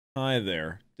Hi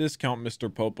there, Discount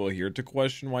Mr. Popo here to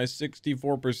question why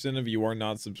 64% of you are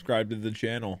not subscribed to the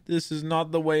channel. This is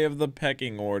not the way of the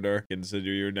pecking order.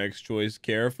 Consider your next choice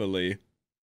carefully.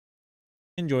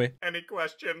 Enjoy. Any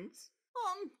questions?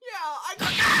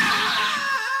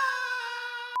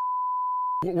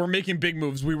 We're making big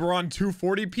moves. We were on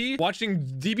 240p watching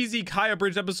DBZ Kai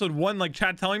Abridged episode 1 like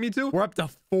chat telling me to. We're up to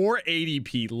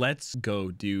 480p. Let's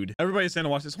go, dude. Everybody's saying to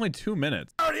watch this. It's only 2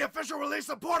 minutes. The official release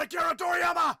of Akira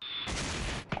Toriyama!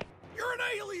 You're an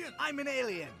alien! I'm an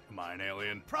alien. Am I an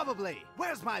alien? Probably.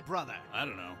 Where's my brother? I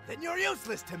don't know. Then you're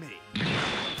useless to me.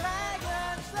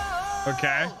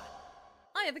 Okay.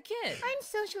 I have a kid. I'm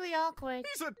socially awkward.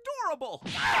 He's adorable!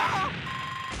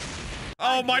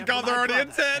 Oh my god, they're already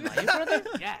at 10. Am I your brother?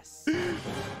 Yes.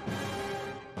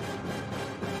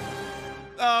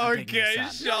 Okay, No,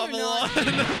 shovel you're on.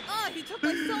 Ah, he took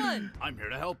my son. I'm here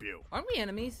to help you. Aren't we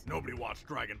enemies? Nobody watched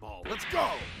Dragon Ball. Let's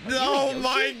go! Oh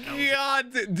my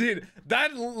god, dude,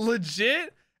 that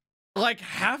legit, like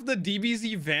half the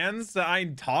DBZ fans that I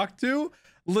talk to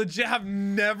legit have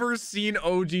never seen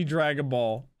OG Dragon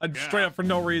Ball. Straight up for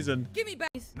no reason. Give me back.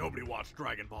 Nobody watched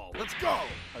Dragon Ball. Let's go!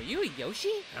 Are you a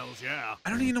Yoshi? Hells yeah. I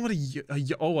don't even know what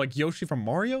oh, like Yoshi from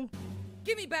Mario?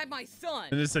 Give me back my son.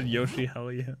 And it said Yoshi,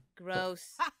 hell yeah.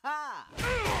 Gross.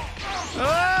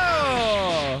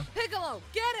 Oh! Piccolo,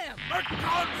 get him.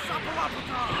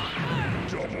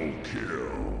 Double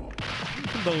kill.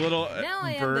 The little Now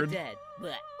I am the bird. dead.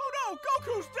 Blech. Oh no,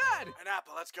 Goku's dead! An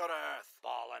apple, let's go to Earth.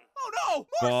 Ballin'. Oh no,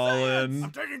 more Ballin'. Saiyans!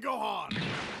 I'm taking Gohan.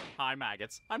 Hi,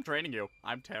 maggots. I'm training you.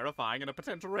 I'm terrifying and a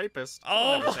potential rapist. Oh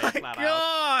I'll never say it my flat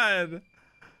out. god!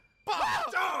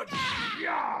 Done!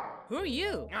 Who are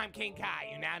you? I'm King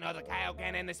Kai. You now know the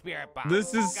Kaioken and the Spirit Bomb.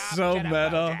 This is so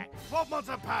meta. 12 months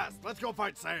have passed. Let's go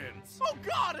fight Saiyans. Oh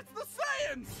god, it's the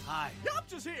Saiyans! Hi.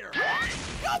 Yamcha's here!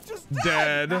 Yamcha's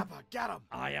Dead. Nappa, get him!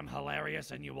 I am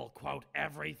hilarious and you will quote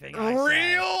everything I say.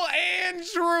 Real and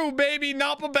true, baby.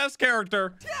 Not the best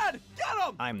character. Dad, get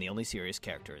him! I'm the only serious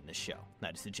character in this show.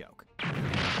 That is the joke.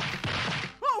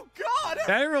 Oh god!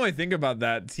 I didn't really think about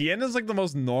that. Tien is like the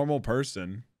most normal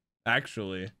person,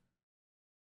 actually.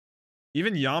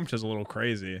 Even Yamcha's a little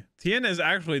crazy. Tien is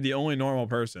actually the only normal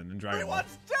person in Dragon Ball.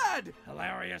 Everyone's dead!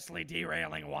 Hilariously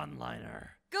derailing one-liner.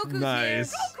 Goku's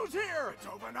Nice. here. Goku's here! It's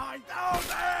over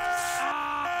 9,000!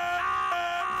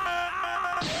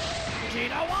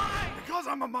 Vegeta, why? Because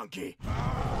I'm a monkey.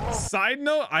 Side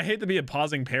note, I hate to be a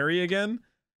pausing parry again.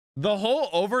 The whole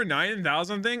over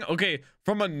 9,000 thing, okay,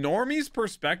 from a normie's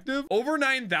perspective, over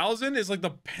 9,000 is like the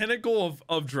pinnacle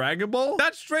of Dragon Ball.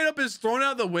 That straight up is thrown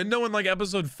out the window in like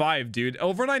episode 5, dude.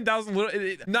 Over 9,000,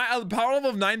 the power level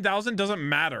of 9,000 doesn't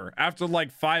matter after like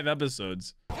 5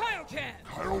 episodes. Kaioken.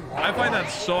 I find that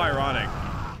so ironic.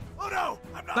 Oh no!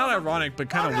 I'm not Not a monkey. ironic, but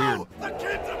kind of Oh, weird. no! The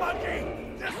kid's a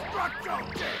monkey!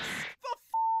 Destructo Disc!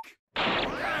 The f***?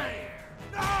 Okay!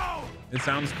 No! It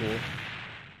sounds cool.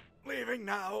 Leaving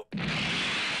now.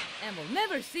 And we'll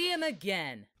never see him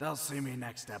again. They'll see me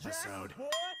next episode.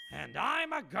 And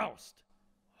I'm a ghost.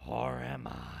 Or am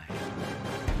I?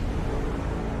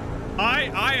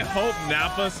 I hope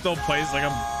Nappa still plays like a...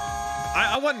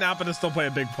 I want Nappa to still play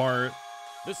a big part.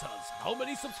 This has how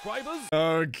many subscribers?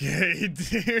 Okay,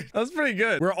 dude. That's pretty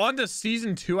good. We're on to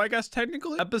season 2, I guess,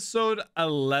 technically. Episode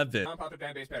 11.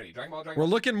 We're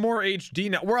looking more HD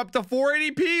now. We're up to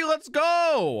 480p. Let's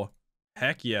go.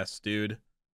 Heck yes, dude.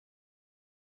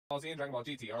 Ball Z and Dragon Ball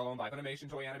GT are all owned by Funimation,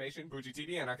 Toei Animation, Fuji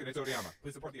TV, and Akira Toriyama.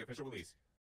 Please support the official release.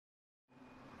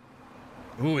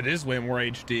 Ooh, it is way more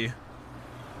HD.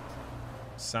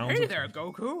 Sounds. Hey there,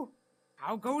 Goku.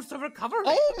 How goes the recovery?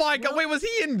 Oh my god! Wait, was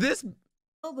he in this?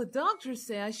 Well, the doctors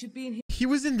say I should be in He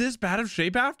was in this bad of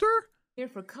shape after? here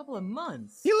for a couple of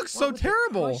months. He looks so What with the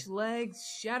terrible. crushed legs,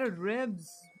 shattered ribs,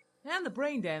 and the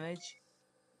brain damage,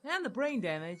 and the brain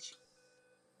damage,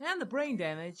 and the brain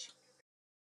damage.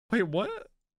 Wait, what?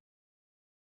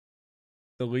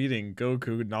 Deleting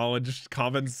Goku knowledge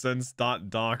common sense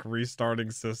 .doc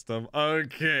restarting system.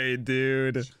 Okay,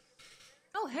 dude.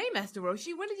 Oh, hey, Master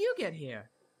Roshi, when did you get here?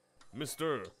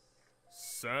 Mr.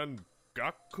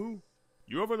 Sangaku?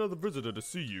 You have another visitor to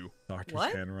see you. Doctor's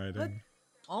What? handwriting. But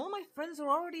all my friends are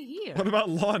already here. What about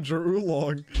Launch or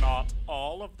Oolong? Not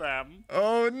all of them.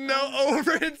 Oh no,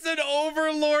 it's an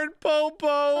Overlord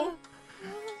Popo!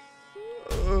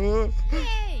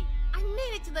 Yay! I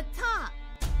made it to the top.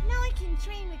 Now I can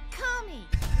train with Kami,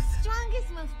 the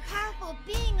strongest, most powerful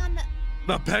being on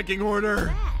the pecking order.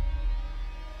 planet.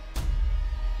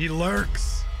 He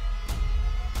lurks.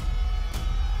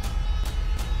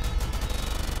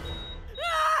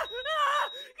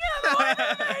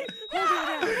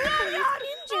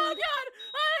 Injured.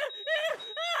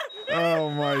 Oh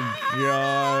my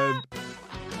god.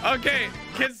 Okay,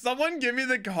 can someone give me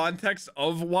the context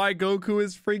of why Goku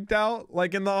is freaked out,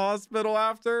 like in the hospital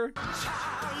after?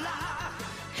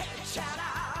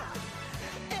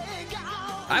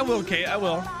 I will, Kate, I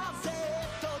will.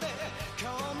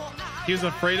 He was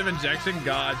afraid of injection?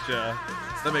 Gotcha.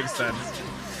 That makes sense.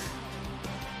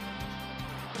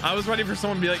 I was ready for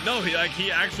someone to be like, no,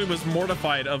 he actually was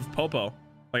mortified of POPO.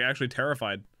 Like, actually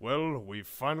terrified. Well, we've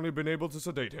finally been able to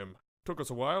sedate him. Took us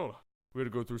a while. We had to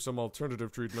go through some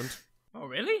alternative treatment. Oh,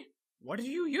 really? What did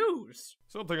you use?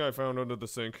 Something I found under the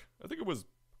sink. I think it was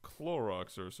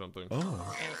Clorox or something.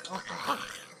 Oh.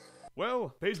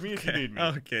 Well, page me if you need me.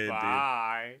 Okay,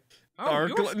 Bye.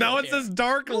 Dark now it says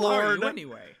Dark Lord.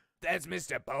 Anyway. That's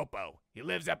Mr. Popo. He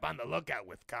lives up on the lookout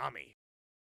with Kami.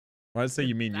 Why say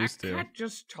you mean That used to? can't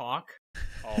just talk.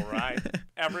 All right.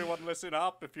 Everyone listen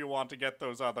up if you want to get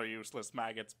those other useless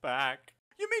maggots back.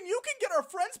 You mean you can get our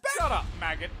friends back? Shut up,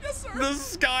 maggot. Yes, sir. The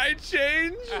sky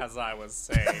change? As I was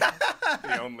saying,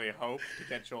 the only hope to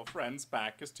get your friends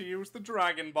back is to use the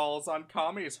Dragon Balls on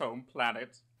Kami's home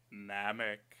planet,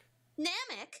 Namek.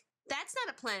 Namek? That's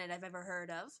not a planet I've ever heard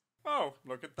of. Oh,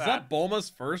 look at that. Is that Bulma's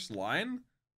first line?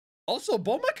 Also,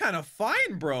 Bulma kind of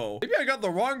fine, bro. Maybe I got the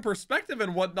wrong perspective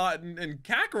and whatnot in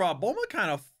Kakarot. Bulma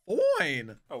kind of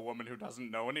fine. A woman who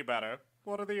doesn't know any better.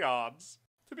 What are the odds?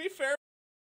 To be fair,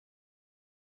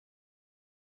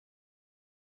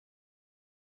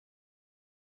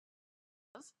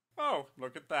 oh,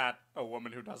 look at that. A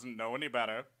woman who doesn't know any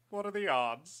better. What are the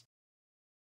odds?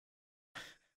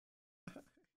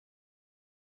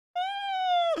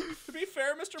 To be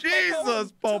fair, Mr. Jesus, Popo,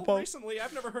 Popo. until recently,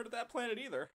 I've never heard of that planet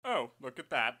either. Oh, look at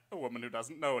that. A woman who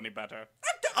doesn't know any better.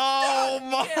 Oh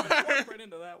my. Damn it, I walked right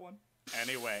into that one.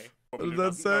 Anyway, a woman who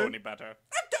What does that doesn't know say? any better.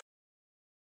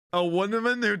 A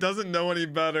woman who doesn't know any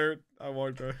better. I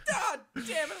walked right. God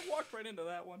damn it, I walked right into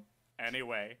that one.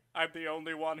 Anyway, I'm the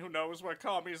only one who knows where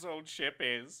Kami's old ship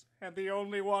is, and the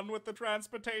only one with the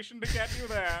transportation to get you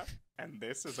there. And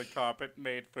this is a carpet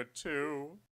made for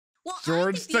two. Well,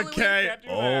 George I think the only way- Takei. get you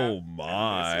Oh there.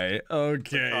 my. And this is a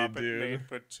Okay, carpet dude. made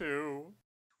for two.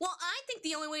 Well, I think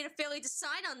the only way to fairly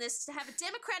decide on this is to have a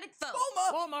democratic vote.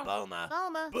 Bulma.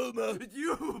 Bulma. Bulma.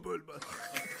 You, Bulma.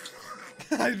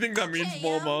 I think that means Okay,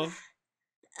 Bulma.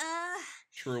 Uh,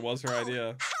 True, was her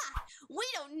idea. ha! We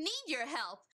don't need your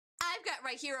help. I've got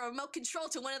right here a remote control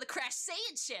to one of the crashed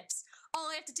Saiyan ships. All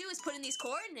I have to do is put in these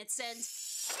coordinates and...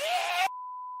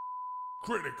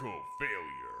 Critical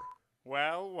failure.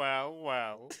 Well, well,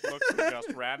 well. Looks we just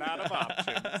ran out of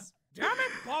options. Damn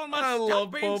it, Bulma! I Stop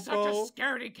love being such a Popo.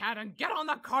 scaredy cat and get on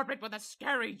the carpet with a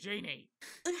scary genie.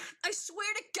 I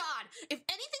swear to God, if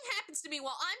anything happens to me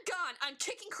while I'm gone, I'm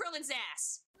kicking Krillin's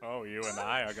ass. Oh, you and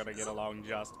I are gonna get along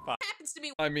just fine. Happens to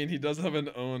me I mean, he does have an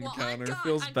own while I'm counter. gone,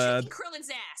 Feels I'm bad. kicking Krillin's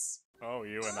ass. Oh,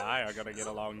 you and I are gonna get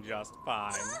along just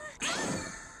fine.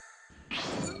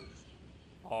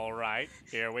 All right,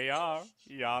 here we are.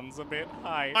 Yawns a bit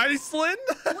high. Iceland?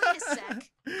 Wait a sec. How did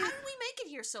we make it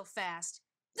here so fast?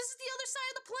 This is the other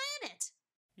side of the planet.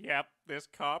 Yep, this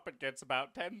carpet gets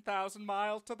about 10,000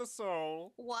 miles to the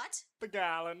soul. What? The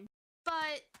gallon.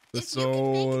 But The if you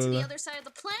can make it to the soul. other side of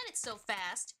the planet so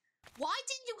fast, why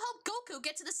didn't you help Goku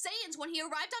get to the Saiyans when he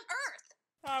arrived on Earth?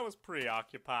 I was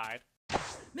preoccupied.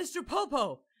 Mr.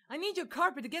 Popo, I need your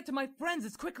carpet to get to my friends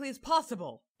as quickly as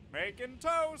possible. Making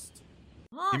toast.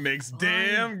 Oh, He makes fine.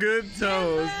 damn good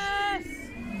toast. Yes!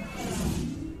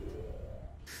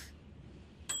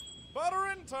 Butter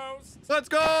and toast. Let's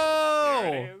Here go!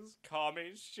 it is,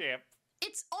 Kami's ship.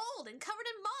 It's old and covered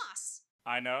in moss.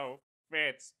 I know.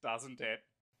 Fits, doesn't it?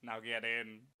 Now get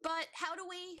in. But how do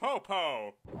we...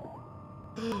 Popo.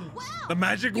 Wow! The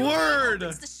magic you word!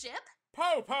 It's the ship?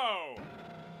 Popo.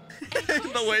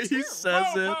 The way he says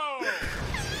it. Popo.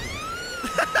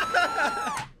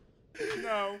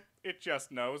 No, it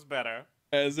just knows better.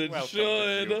 As it Welcome to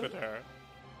should. Jupiter.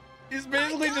 He's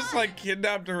basically just like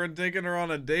kidnapped her and taken her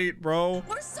on a date, bro.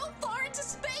 We're so far into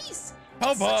space! In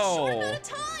such a short Popo! amount of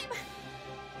time!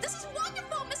 This is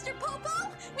wonderful, Mr.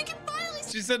 Popo! We can finally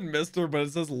She said Mr., but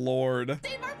it says Lord.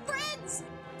 save our friends!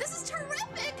 This is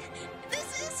terrific!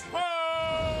 This is...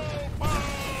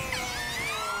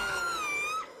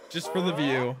 Just for the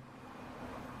view.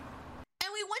 And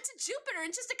we went to Jupiter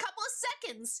in just a couple of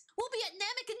seconds! We'll be at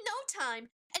Namek in no time!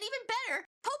 And even better,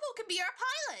 Popo can be our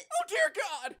pilot! Oh, dear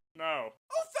God. No.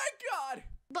 Oh, thank God.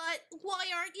 But why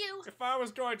aren't you? If I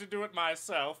was going to do it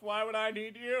myself, why would I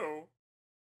need you?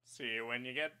 See you when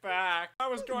you get back. I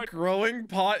was going Growing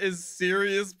pot is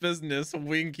serious business,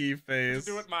 winky to face.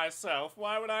 do it myself.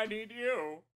 Why would I need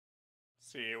you?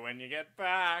 See you when you get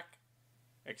back.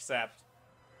 Except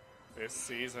this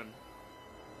season.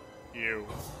 You.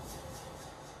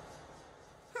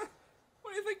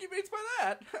 What do you think he means by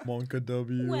that? Monka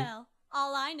W. Well,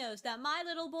 all I know is that my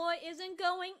little boy isn't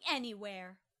going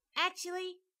anywhere.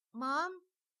 Actually, Mom,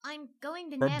 I'm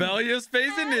going to Rebellious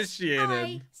phase As initiated.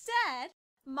 I said,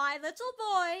 my little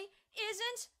boy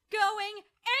isn't going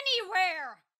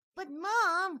anywhere. But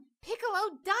Mom,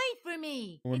 Piccolo died for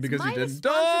me. Only It's because my he didn't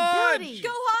responsibility.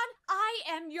 dodge. Gohan, I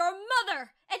am your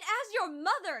mother, and as your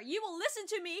mother, you will listen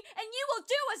to me and you will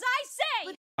do as I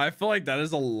say. I feel like that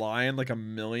is a line like a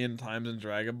million times in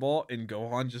Dragon Ball, and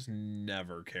Gohan just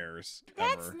never cares.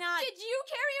 That's ever. not. Did you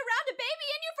carry around a baby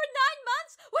in you for 9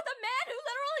 months with a man who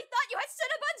literally thought you had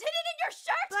Cinnabons hidden in your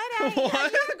shirt? But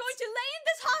What? You're going to lay in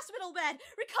this hospital bed,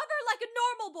 recover like a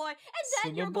normal boy, and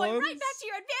then you're going right back to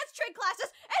your advanced trig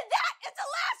classes, and that is the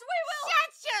last we will.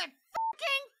 Shut your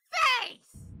fucking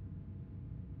face!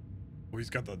 Oh,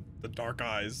 he's got the dark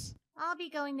eyes. I'll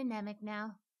be going to Namek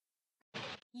now.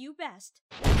 You best.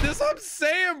 This I'm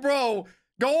saying, bro.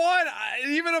 Go on.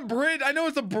 Even Abridged. I know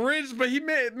it's Abridged, but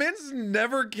man's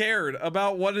never cared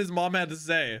about what his mom had to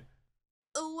say.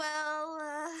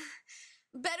 Well,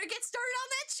 better get started on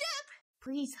that ship.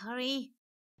 Please hurry.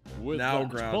 With Now that,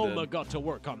 grounded. Bulma got to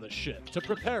work on the ship to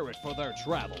prepare it for their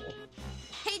travel.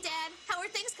 Hey, Dad, how are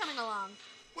things coming along?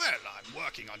 Well, I'm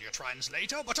working on your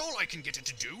translator, but all I can get it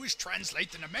to do is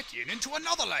translate the Namekian into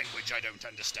another language I don't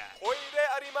understand.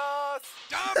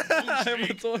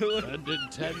 Damn bullshit! And in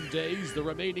 10 days, the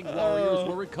remaining warriors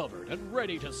were recovered and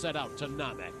ready to set out to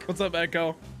Namek. What's up,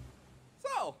 Echo?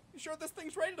 So, you sure this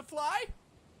thing's ready to fly?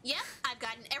 Yep, I've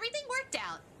gotten everything worked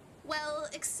out. Well,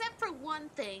 except for one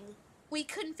thing. We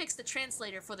couldn't fix the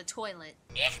translator for the toilet.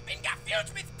 Ich bin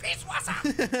gefüllt mit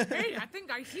Pisswasser. Hey, I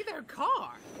think I see their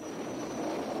car.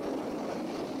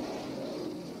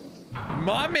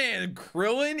 My man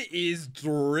Krillin is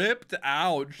dripped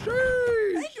out.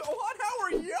 Sheesh. Hey, Gohan, how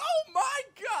are you? Oh my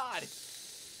god!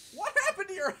 What happened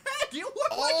to your head? You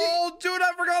look like Oh, dude,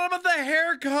 I forgot about the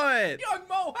haircut. young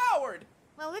Mo Howard!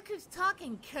 Well, look who's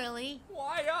talking, Curly.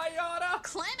 Why, Ayana?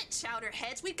 Clement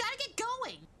chowderheads, we've got to get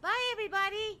going. Bye,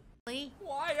 everybody.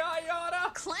 Why,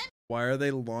 Ayana? Clement Why are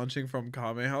they launching from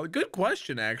Kamehameha? Good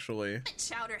question, actually.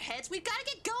 chowderheads, we've got to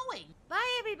get going.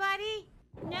 Bye, everybody.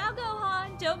 Now,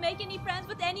 Gohan, don't make any friends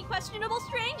with any questionable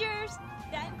strangers.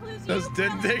 That includes you. Does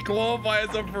Dende qualify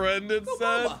as a friend, it Oh,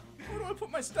 said? Bulma, where do I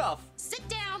put my stuff? Sit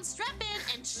down, strap in,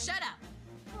 and shut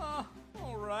up.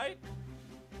 Alright.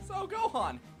 So,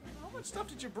 Gohan, how much stuff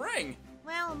did you bring?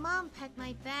 Well, Mom packed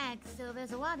my bag, so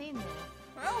there's a lot in there.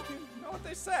 Well, you know what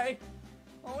they say.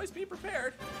 Always be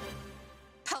prepared.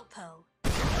 POPO.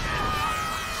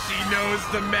 She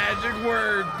knows the magic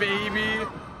word, baby.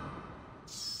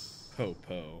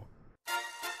 POPO.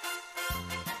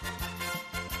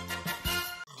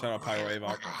 Shout out Pyro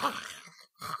Avok.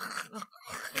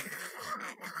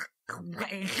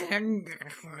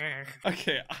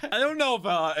 Okay, I don't know if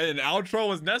an outro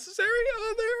was necessary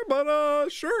there,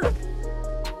 but sure.